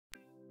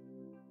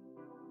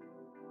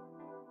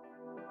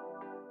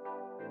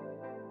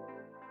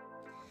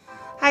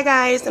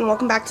Hi guys, and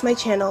welcome back to my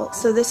channel.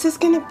 So this is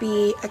going to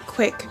be a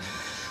quick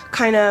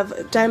kind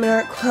of Diamond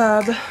Art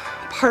Club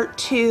part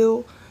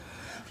 2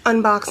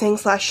 unboxing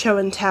slash show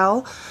and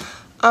tell.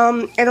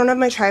 I don't have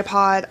my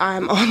tripod.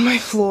 I'm on my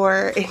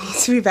floor. It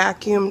needs to be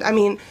vacuumed. I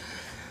mean,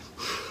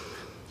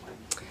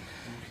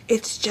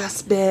 it's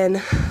just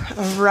been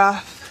a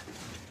rough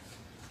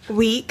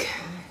week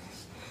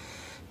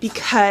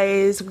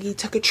because we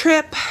took a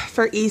trip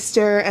for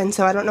Easter, and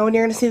so I don't know when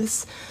you're going to see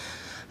this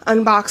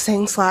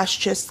unboxing slash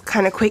just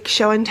kind of quick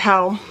show and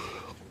tell,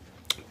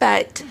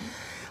 but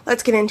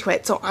let's get into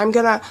it. So I'm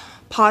gonna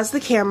pause the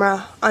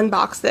camera,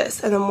 unbox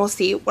this, and then we'll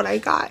see what I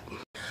got.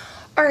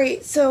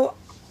 Alright, so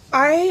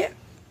I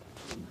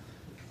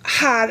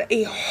had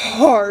a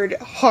hard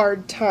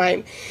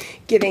time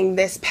getting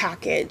this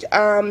package.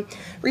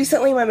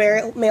 Recently my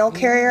mail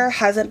carrier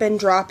hasn't been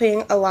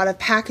dropping a lot of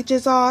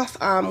packages off.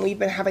 We've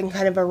been having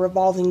kind of a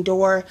revolving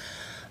door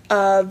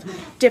of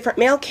different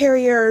mail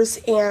carriers,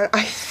 and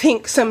I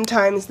think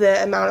sometimes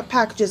the amount of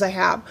packages I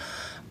have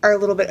are a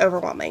little bit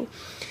overwhelming.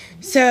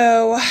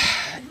 So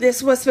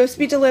this was supposed to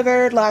be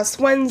delivered last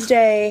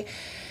Wednesday,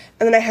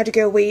 and then I had to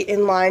go wait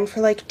in line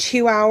for like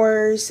 2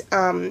 hours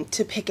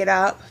to pick it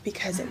up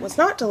because it was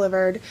not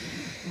delivered.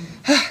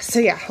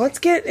 So yeah, let's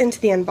get into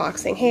the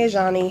unboxing. Hey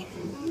Johnny.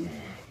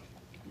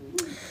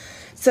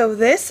 So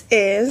this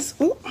is,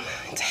 ooh,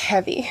 it's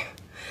heavy.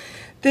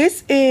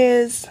 This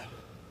is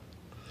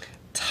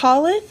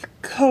Talitha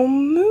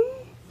Koum.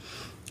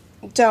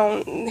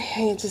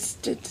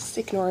 Just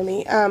ignore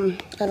me. I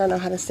don't know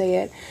how to say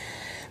it.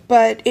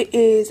 But it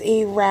is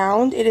a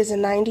round. It is a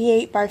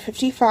 98 by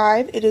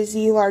 55. It is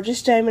the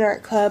largest Diamond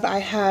Art Club I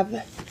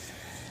have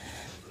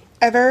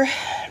ever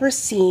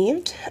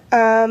received.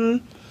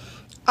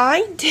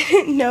 I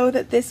didn't know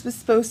that this was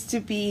supposed to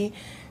be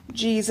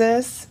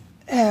Jesus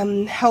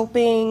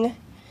helping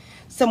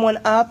someone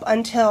up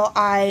until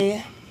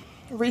I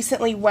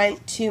recently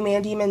went to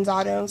Mandie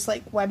Manzano's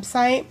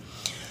website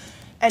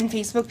and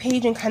Facebook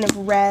page and kind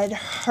of read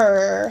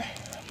her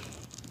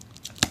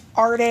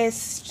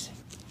artist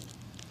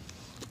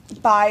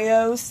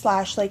bio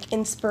slash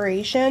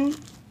inspiration.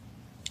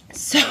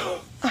 So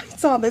I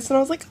saw this and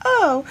I was like,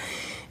 oh,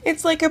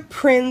 it's like a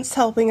prince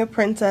helping a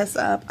princess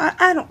up.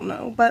 I don't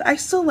know, but I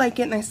still like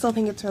it and I still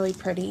think it's really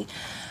pretty.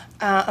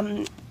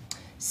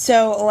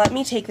 So let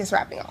me take this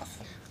wrapping off.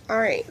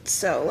 Alright,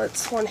 so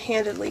let's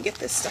one-handedly get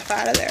this stuff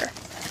out of there.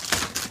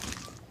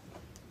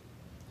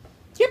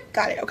 Yep,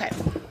 got it, okay.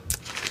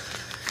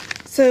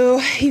 So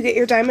you get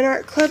your Diamond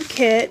Art Club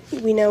kit.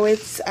 We know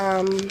it's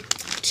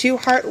 2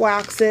 heart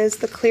waxes,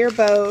 the clear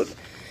boat,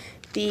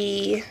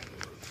 the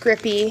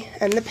grippy,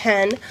 and the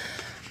pen.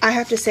 I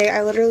have to say,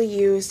 I literally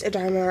used a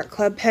Diamond Art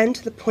Club pen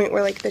to the point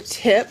where the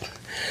tip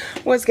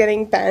was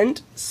getting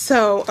bent.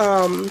 So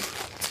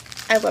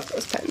I love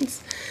those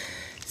pens.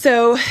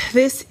 So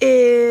this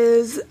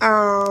is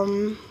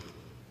that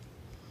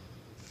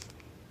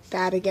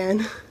again.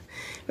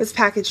 It was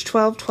package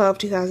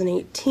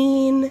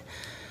 12/12/2018.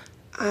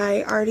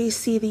 I already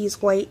see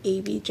these white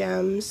AB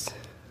gems.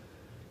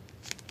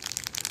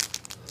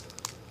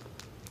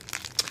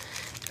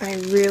 I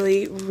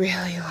really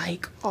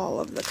like all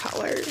of the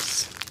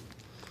colors.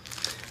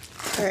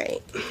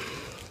 Alright.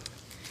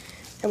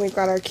 And we've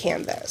got our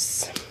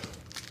canvas.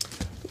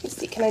 Let me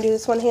see, can I do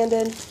this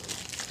one-handed?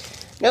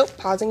 Nope,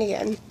 pausing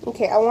again.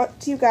 Okay, I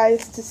want you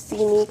guys to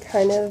see me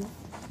kind of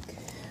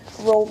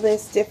roll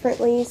this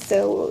differently,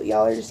 so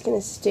y'all are just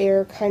gonna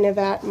stare kind of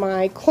at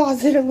my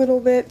closet a little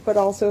bit, but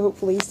also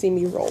hopefully see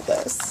me roll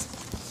this.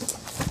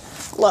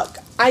 Look,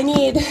 I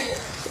need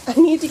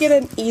to get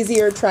an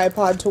easier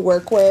tripod to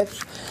work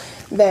with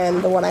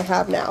than the one I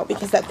have now,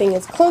 because that thing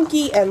is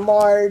clunky and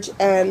large,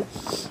 and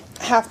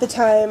half the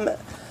time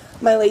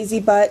my lazy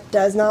butt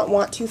does not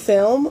want to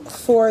film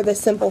for the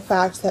simple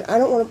fact that I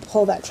don't want to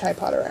pull that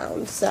tripod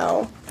around.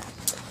 So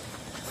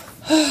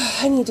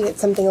I need to get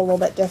something a little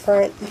bit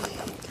different.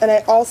 And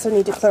I also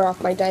need to clear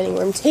off my dining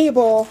room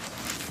table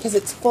because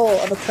it's full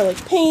of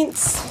acrylic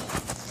paints.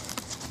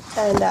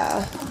 And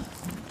I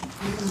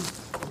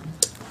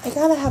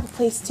gotta have a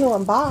place to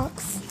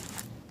unbox.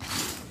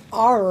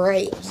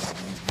 Alright.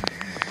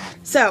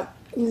 So,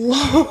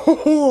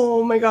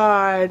 oh my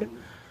god.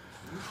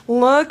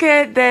 Look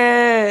at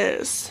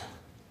this.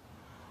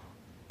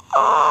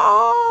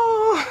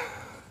 Oh,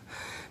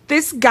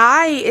 this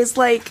guy is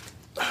like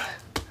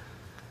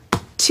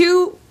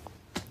 2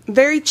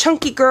 very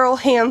chunky girl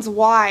hands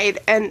wide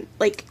and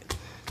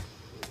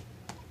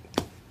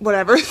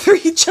whatever,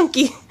 3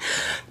 chunky.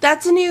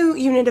 That's a new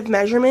unit of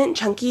measurement,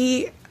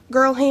 chunky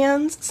girl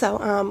hands.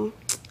 So,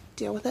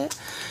 deal with it.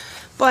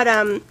 But,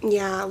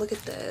 yeah, look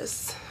at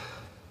this.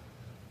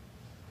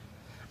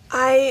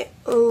 I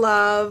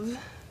love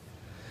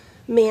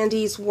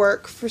Mandie's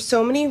work for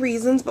so many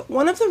reasons, but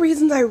one of the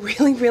reasons I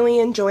really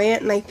enjoy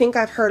it, and I think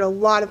I've heard a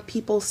lot of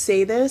people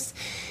say this,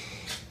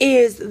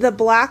 is the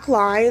black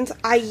lines.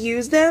 I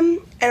use them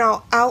and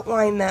I'll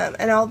outline them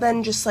and I'll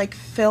then just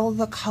fill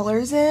the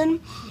colors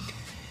in.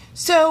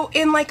 So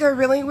in a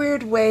really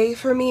weird way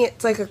for me,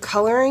 it's like a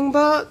coloring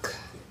book.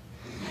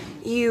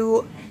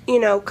 You you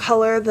know,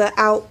 color the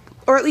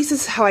or at least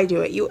this is how I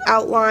do it. You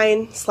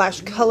outline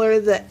 / color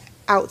the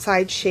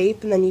outside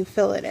shape and then you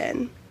fill it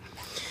in.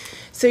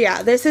 So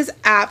yeah, this is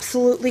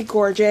absolutely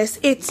gorgeous.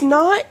 It's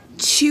not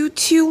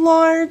too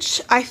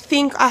large. I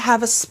think I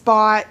have a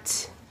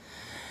spot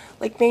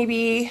like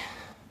maybe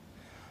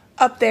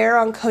up there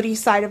on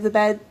Cody's side of the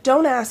bed.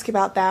 Don't ask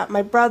about that.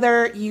 My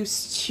brother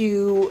used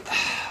to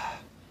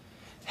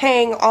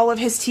hang all of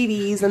his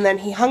TVs and then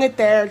he hung it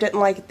there, didn't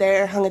like it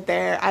there, hung it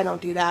there. I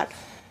don't do that.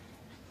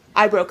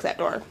 I broke that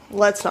door.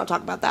 Let's not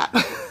talk about that.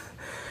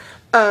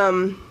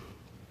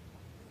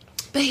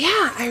 But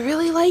yeah, I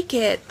really like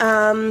it.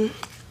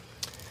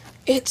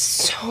 It's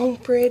so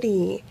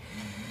pretty.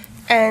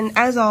 And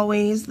as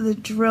always, the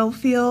drill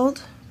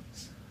field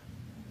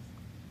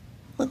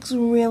looks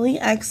really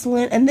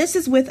excellent. And this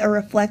is with a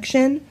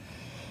reflection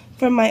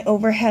from my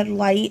overhead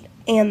light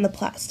and the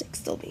plastic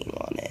still being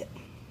on it.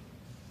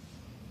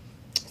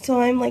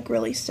 So I'm like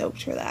really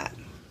stoked for that.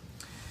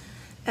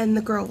 And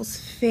the girl's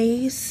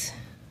face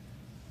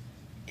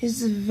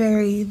is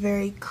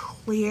very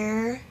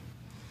clear.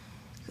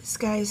 This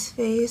guy's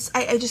face.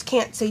 I just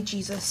can't say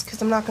Jesus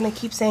because I'm not going to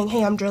keep saying,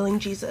 hey, I'm drilling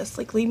Jesus.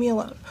 Like, leave me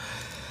alone.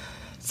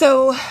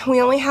 So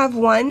we only have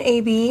one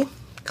AB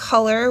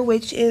color,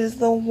 which is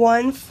the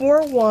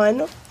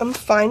 141. I'm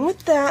fine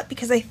with that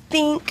because I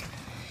think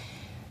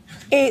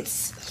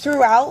it's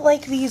throughout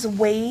like these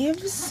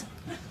waves.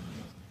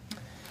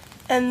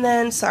 And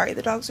then, sorry,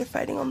 the dogs are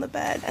fighting on the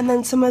bed. And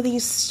then some of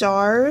these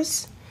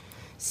stars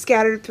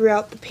scattered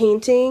throughout the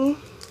painting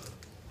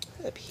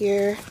up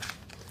here.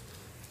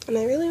 And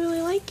I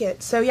really like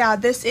it. So yeah,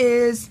 this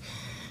is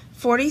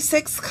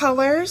 46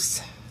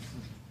 colors.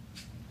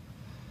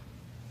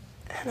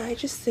 And I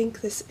just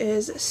think this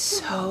is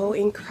so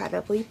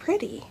incredibly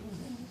pretty.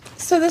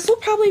 So this will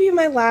probably be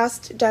my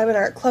last Diamond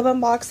Art Club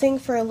unboxing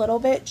for a little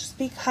bit, just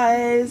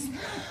because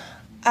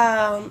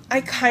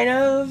I kind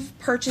of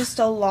purchased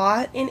a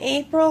lot in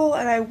April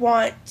and I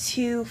want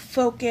to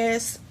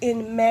focus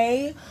in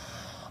May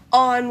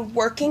on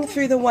working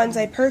through the ones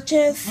I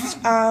purchased,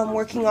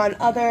 working on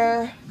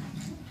other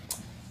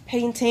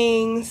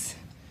paintings.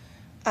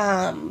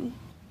 Sorry,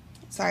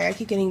 I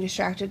keep getting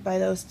distracted by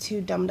those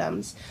two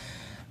dum-dums.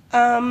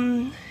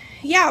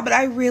 Yeah, but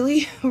I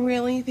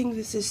really think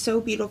this is so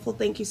beautiful.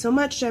 Thank you so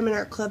much, Diamond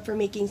Art Club, for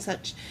making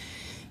such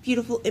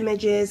beautiful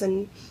images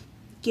and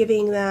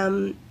giving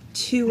them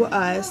to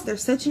us. They're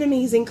such an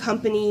amazing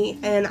company,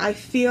 and I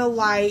feel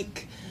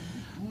like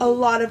a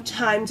lot of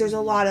times there's a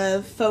lot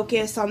of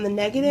focus on the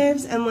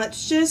negatives, and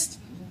let's just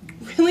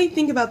really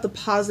think about the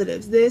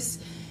positives. This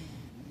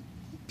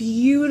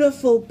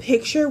beautiful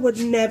picture would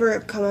never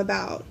have come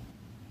about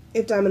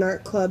if Diamond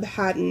Art Club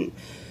hadn't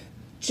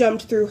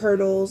jumped through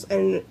hurdles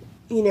and,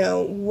 you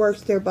know,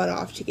 worked their butt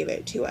off to give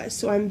it to us.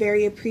 So I'm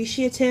very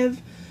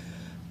appreciative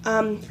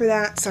for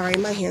that. Sorry,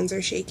 my hands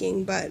are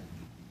shaking, but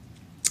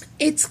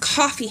it's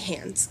coffee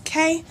hands,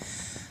 okay?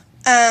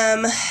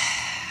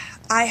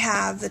 I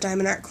have the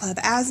Diamond Art Club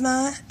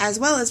asthma, as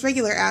well as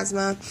regular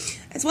asthma,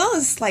 as well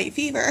as slight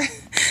fever.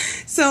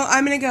 So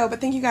I'm going to go, but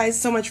thank you guys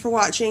so much for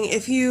watching.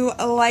 If you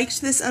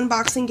liked this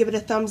unboxing, give it a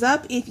thumbs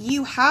up. If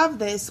you have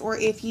this, or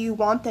if you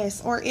want this,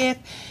 or if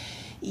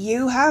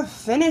you have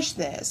finished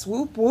this,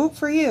 whoop whoop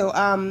for you.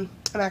 I'm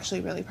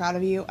actually really proud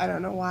of you. I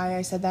don't know why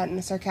I said that in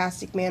a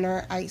sarcastic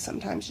manner. I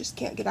sometimes just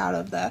can't get out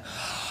of the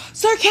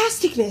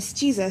sarcasticness.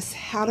 Jesus,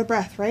 out of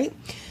breath, right?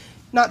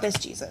 Not this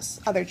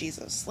Jesus, other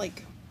Jesus,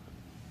 like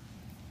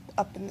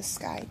up in the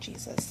sky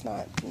Jesus,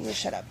 not,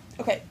 shut up.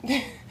 Okay.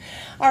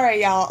 Alright,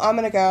 y'all, I'm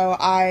gonna go.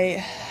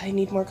 I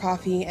need more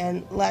coffee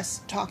and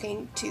less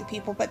talking to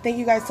people, but thank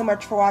you guys so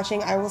much for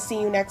watching. I will see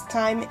you next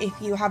time. If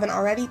you haven't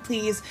already,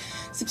 please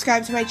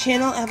subscribe to my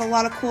channel. I have a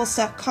lot of cool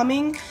stuff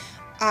coming.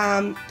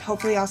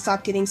 Hopefully I'll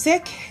stop getting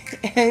sick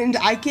and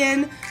I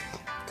can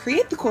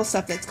create the cool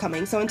stuff that's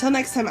coming. So until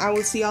next time, I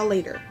will see y'all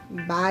later.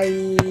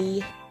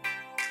 Bye.